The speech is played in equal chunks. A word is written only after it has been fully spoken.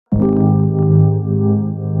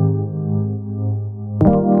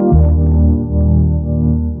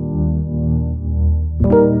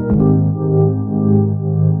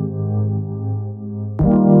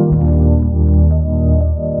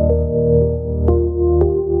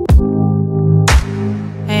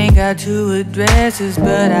got two addresses,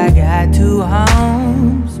 but I got two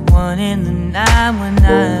homes. One in the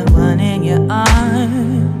 919, one in your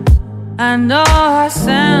arms. I know I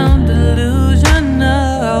sound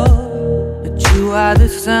delusional, but you are the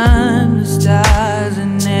sun, the stars,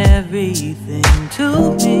 and everything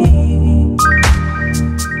to me.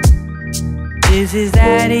 This is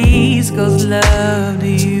that East Coast love, do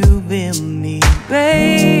you feel me,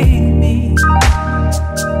 baby?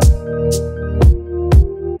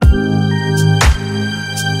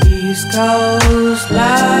 East Coast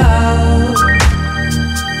love.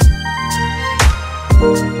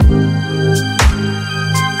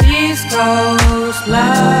 East Coast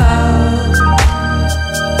love.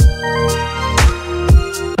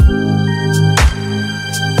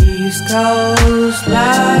 East Coast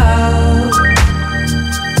love.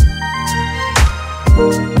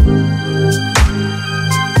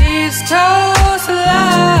 East Coast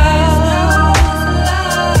love.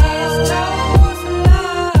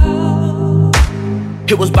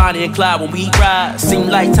 It was Bonnie and Clyde when we ride. Seemed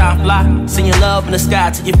like time fly. Seeing love in the sky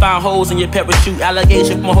till you find holes in your parachute.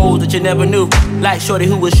 Allegation from holes that you never knew. Like shorty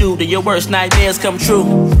who was you, then your worst nightmares come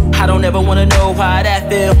true. I don't ever wanna know how that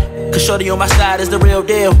feel, cause shorty on my side is the real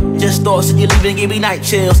deal. Just thoughts of you leaving give me night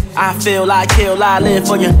chills. I feel, I kill, I live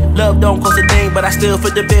for you. Love don't cost a thing, but I still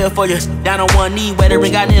fit the bill for you. Down on one knee, where the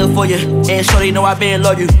ring I kneel for you. And shorty know I been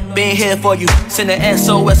love you, been here for you. Send an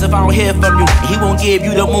SOS if I don't hear from you. And he won't give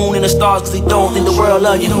you the moon and the stars, cause he don't think the world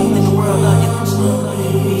love you.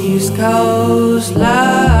 East Coast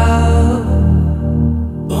love.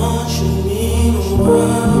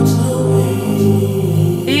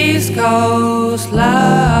 East Coast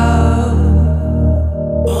love.